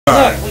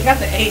Look, we got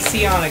the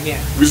AC on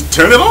again. We just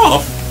turn it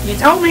off. You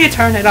told me to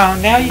turn it on.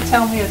 Now you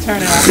tell me to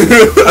turn it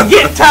off. I'm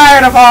getting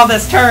tired of all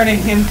this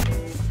turning.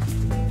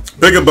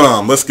 Pick a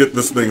bomb. Let's get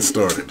this thing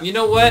started. You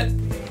know what?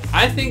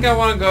 I think I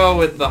want to go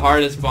with the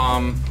hardest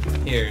bomb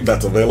here.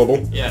 That's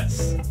available?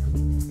 Yes.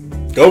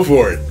 Go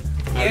for it.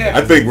 Yeah.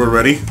 I think we're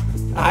ready.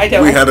 I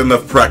don't. We had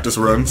enough practice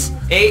runs.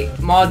 8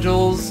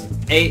 modules,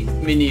 8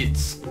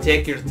 minutes.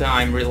 Take your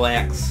time,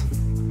 relax.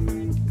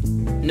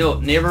 No,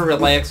 never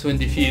relax when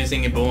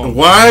defusing a bomb.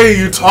 Why are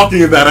you talking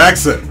in that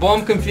accent?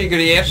 Bomb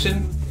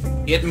configuration,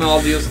 8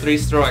 modules, 3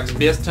 strokes.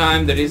 Best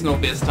time, there is no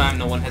best time.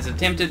 No one has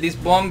attempted this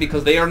bomb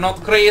because they are not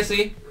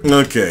crazy.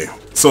 Okay,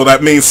 so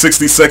that means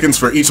 60 seconds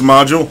for each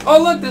module?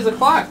 Oh look, there's a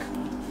clock.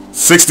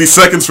 60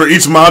 seconds for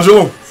each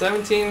module?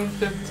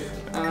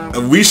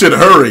 17:50. We should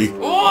hurry.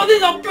 Oh,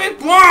 there's a big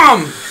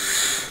bomb!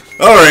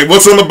 Alright,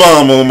 what's on the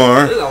bomb,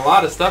 Omar? There's a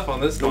lot of stuff on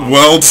this bomb.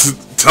 Well,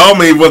 tell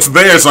me what's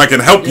there so I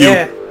can help you.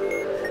 Yeah.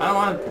 I don't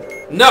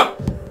want... No!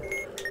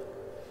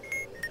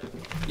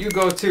 You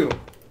go too.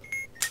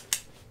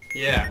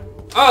 Yeah.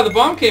 Oh, the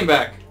bomb came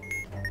back.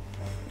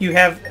 You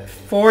have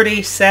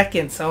 40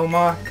 seconds,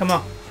 Omar. Come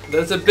on.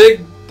 There's a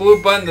big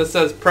blue button that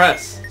says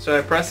press. Should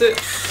I press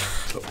it?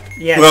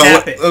 Yeah, Well,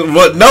 tap it.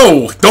 what?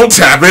 No, don't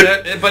tap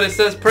it. But it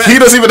says press. He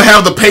doesn't even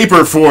have the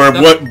paper for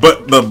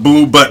but the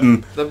blue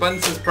button. The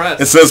button says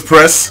press. It says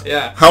press?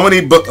 Yeah. How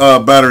many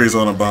batteries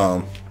on a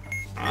bomb?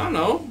 I don't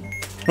know.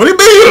 What do you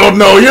mean you don't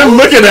know? You're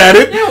looking at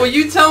it. Yeah, well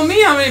you tell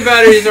me how many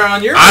batteries are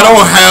on your I phone.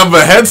 don't have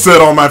a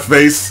headset on my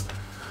face.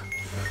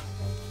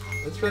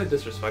 That's really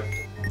disrespectful.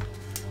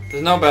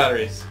 There's no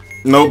batteries.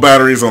 No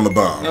batteries on the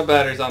bomb. No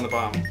batteries on the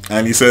bomb.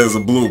 And he says a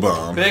blue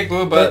bomb. Big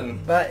blue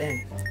button.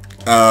 Button.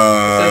 It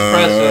says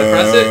press. Should I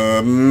press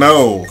it?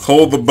 No.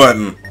 Hold the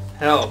button.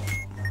 Help.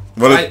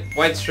 What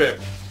White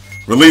strip.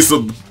 Release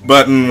the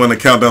button when the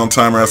countdown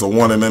timer has a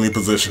 1 in any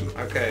position.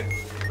 Okay.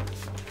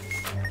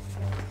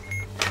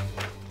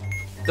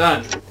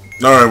 Done.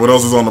 Alright, what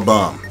else is on the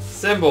bomb?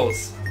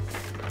 Symbols.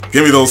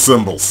 Give me those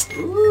symbols.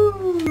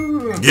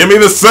 Ooh. Give me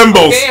the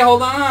symbols! Okay,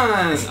 hold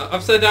on.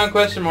 Upside down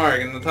question mark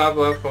in the top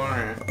left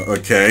corner.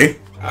 Okay.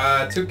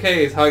 2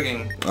 Ks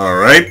hugging.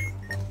 Alright.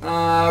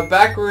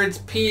 Backwards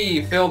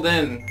P filled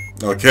in.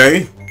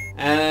 Okay.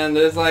 And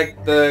there's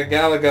like the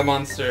Galaga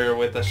monster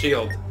with a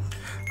shield.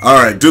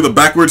 Alright, do the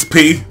backwards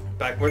P.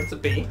 Backwards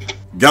P.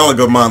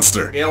 Galaga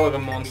monster. Galaga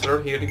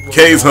monster. Here we go.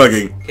 K's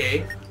hugging.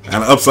 K.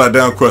 And upside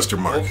down question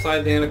mark.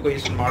 Upside down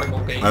equation mark.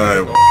 Okay.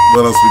 Alright,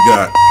 what else we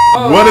got?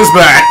 Oh, What is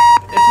that?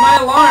 It's my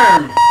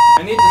alarm.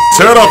 I need to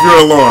Turn off your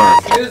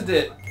alarm. Used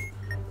it.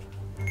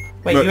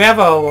 Wait, No. you have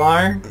an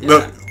alarm?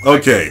 No,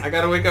 okay. I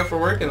gotta wake up for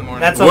work in the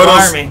morning. That's What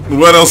alarming. else?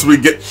 What else we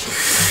get?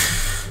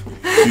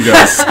 You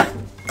guys,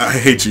 I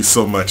hate you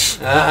so much.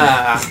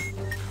 Ow,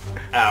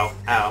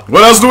 ow,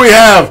 What else do we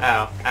have?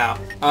 ow, ow.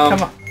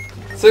 Come on.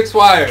 6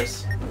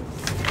 wires.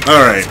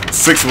 Alright,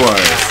 6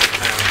 wires.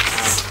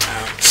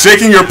 Ow,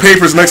 Shaking your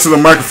papers next to the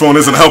microphone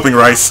isn't helping,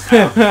 Rice.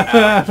 ow,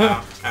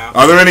 ow.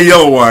 Are there any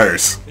yellow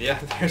wires? Yeah,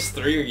 there's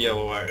 3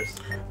 yellow wires.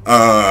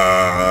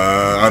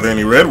 Are there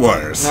any red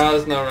wires? No,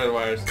 there's no red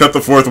wires. Cut the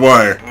 4th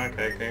wire.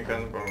 Okay, can't cut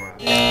the 4th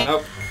wire.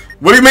 Nope.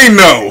 What do you mean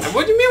no?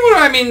 What do you mean what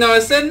do I mean no? I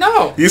said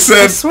no. You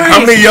said, I swear how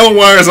you many yellow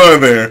wires are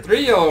there?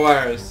 3 yellow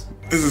wires.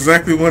 There's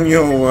exactly 1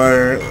 yellow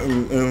wire,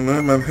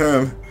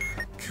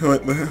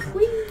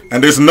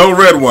 and there's no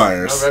red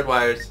wires. No red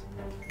wires.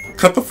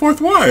 Cut the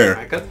 4th wire.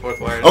 I cut the 4th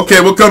wire.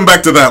 Okay, we'll come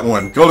back to that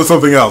one. Go to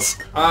something else.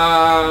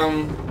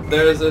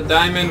 There's a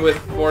diamond with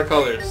 4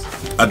 colors.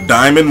 A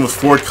diamond with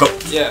 4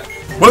 colors. Yeah.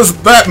 What does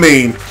that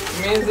mean?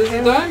 It means it's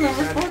a diamond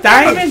with 4 colors. A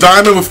Diamond?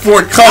 diamond with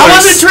 4 colors. I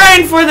wasn't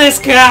trained for this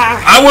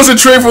guy! I wasn't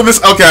trained for this.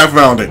 Okay, I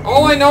found it.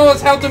 All I know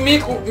is how to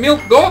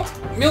milk goat.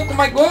 Milk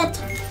my goat.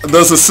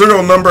 Does the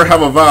serial number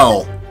have a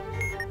vowel?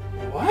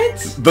 What?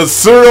 The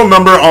serial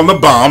number on the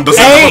bomb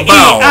doesn't have a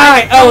vowel.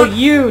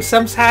 A-E-I-O-U,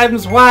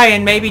 sometimes Y,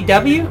 and maybe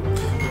W?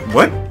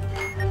 What?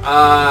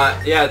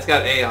 Yeah, it's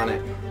got A on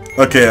it.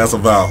 Okay, that's a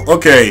vowel.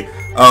 Okay,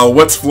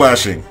 what's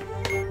flashing?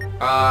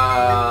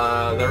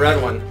 The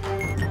red one.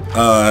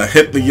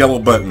 Hit the yellow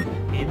button.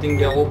 Eating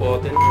yellow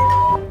button.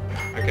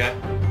 Okay.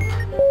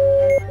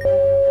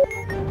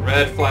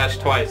 Red flash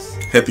twice.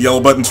 Hit the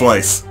yellow button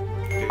twice.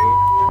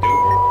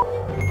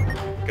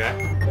 Okay.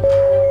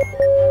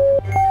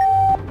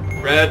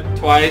 Red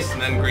twice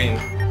and then green.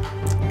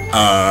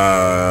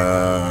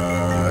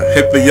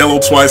 Hit the yellow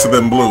twice and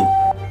then blue.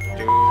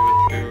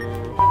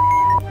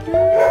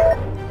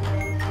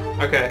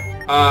 Okay.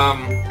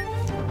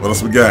 What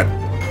else we got?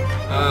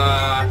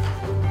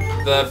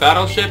 The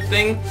battleship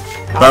thing.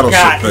 Battleship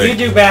God, thing. you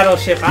do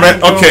battleship. Man, I'm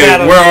doing okay,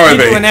 battleship. where are You're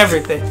they? doing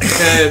everything.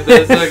 Okay,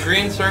 there's a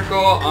green circle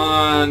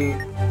on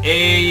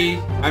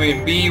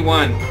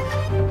B1.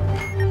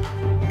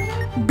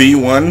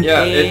 B1?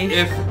 Yeah,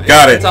 Mm-hmm.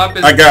 Got if it. the top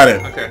is, I got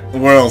it. Okay.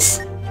 Where else?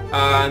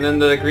 And then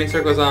the green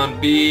circle's on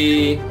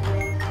B. 1,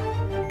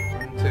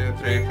 2,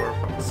 3, 4,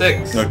 5,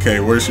 6. Okay,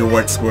 where's your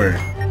white square?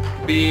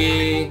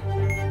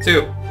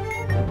 B2.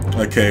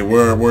 Okay,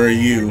 where are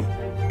you?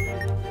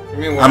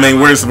 I mean,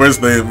 where's the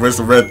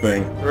red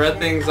thing? The red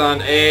thing's on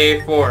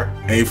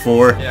A4.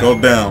 A4. Yeah. Go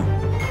down.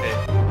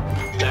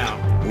 Okay.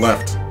 Down.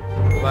 Left.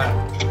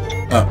 Left.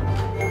 Up.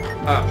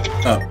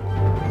 Up. Up.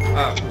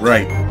 Up.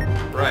 Right.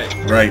 Right.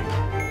 Right.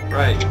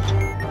 Right.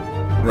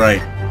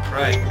 Right.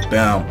 Right.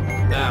 Down.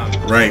 Down.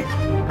 Right.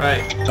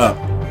 Right. Up.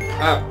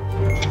 Up.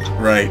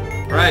 Right.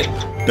 Right.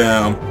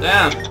 Down.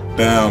 Down.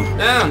 Down.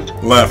 Down.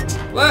 Left.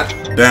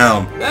 Left.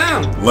 Down.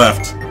 Down.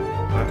 Left.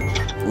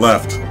 Left.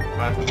 Left.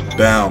 Left.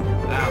 Down.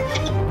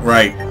 Down.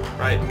 Right.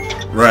 Right.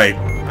 Right.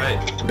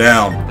 Right.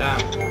 Down.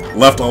 Down.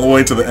 Left all the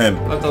way to the end.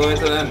 Left all the way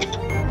to the end.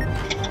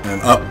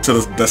 And up to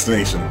the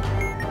destination.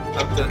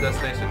 Up to the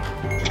destination.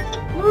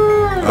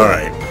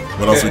 Alright.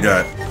 What else we Okay.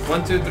 got?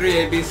 1, 2, 3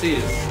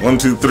 ABCs. 1,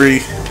 2, 3,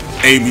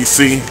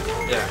 ABC.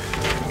 Yeah.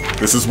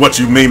 This is what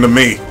you mean to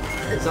me.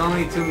 It's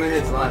only 2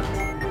 minutes left.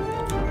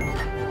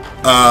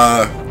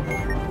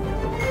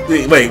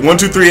 Wait, 1,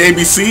 2, 3,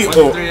 ABC? 1,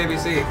 2, 3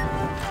 ABC.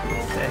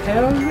 The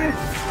hell is this?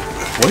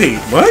 Wait,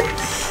 what?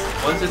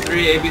 1, 2,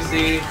 3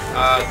 ABC.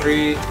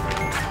 3 I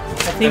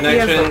think he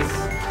has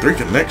connections. 3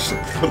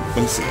 connections. Let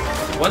me see.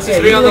 1, 2, Yeah,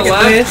 3 you on the look at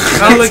left.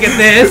 this. I'll look at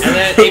this. And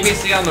then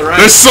ABC on the right.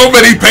 There's so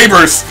many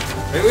papers.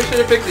 Maybe we should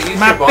have picked the Easter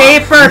My bomb.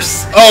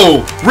 papers.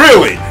 Oh,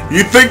 really?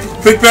 You think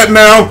that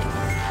now?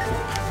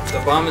 The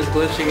bomb is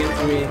glitching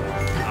into me.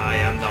 I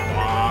am the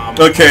bomb.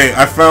 Okay,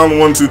 I found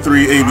 1, 2,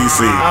 3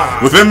 ABC.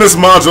 Within this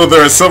module,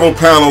 there are several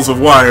panels of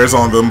wires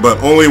on them,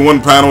 but only one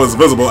panel is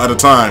visible at a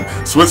time.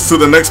 Switch to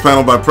the next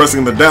panel by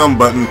pressing the down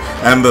button,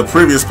 and the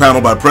previous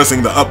panel by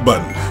pressing the up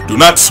button. Do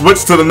not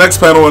switch to the next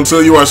panel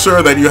until you are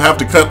sure that you have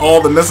to cut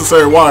all the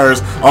necessary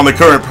wires on the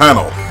current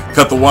panel.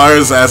 Cut the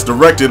wires as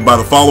directed by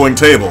the following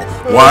table.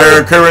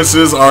 Wire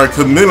occurrences are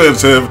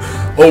cumulative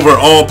over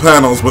all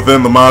panels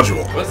within the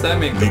module. What's that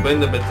mean?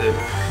 Cumulative.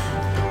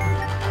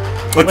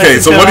 Okay,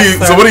 so what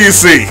do you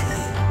see?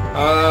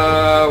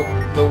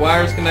 The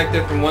wires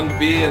connected from 1 to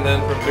B and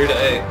then from 3 to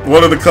A.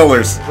 What are the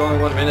colors? There's only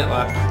 1 minute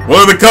left. What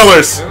are the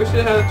colors? Maybe we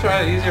should have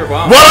tried an easier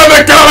bomb. What are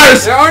the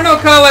colors? There are no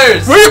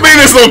colors! What do you mean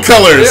there's no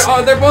colors?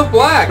 They're both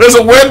black. There's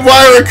a red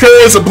wire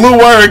occurrence, a blue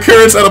wire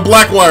occurrence, and a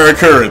black wire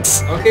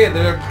occurrence. Okay,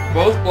 they're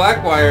both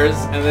black wires,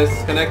 and this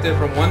is connected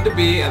from 1 to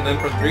B and then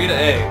from 3 to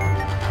A.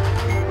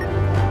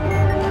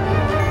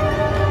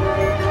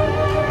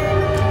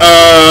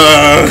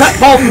 Cut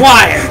both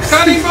wires.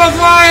 Cutting both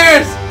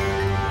wires!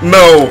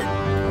 No.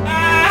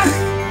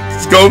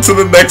 Let's go to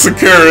the next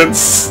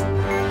occurrence.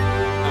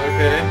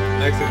 Okay,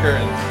 next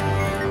occurrence.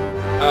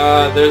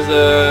 There's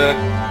a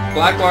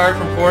black wire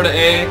from 4 to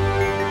A,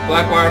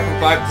 black wire from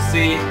 5 to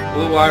C,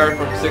 blue wire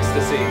from 6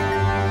 to C.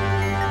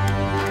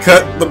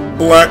 Cut the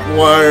black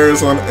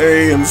wires on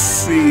A and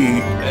C.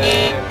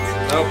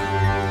 Nope.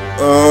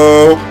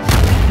 Oh.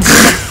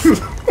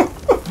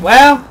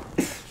 Well,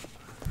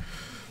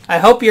 I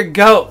hope your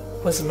goat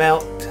was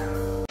melt.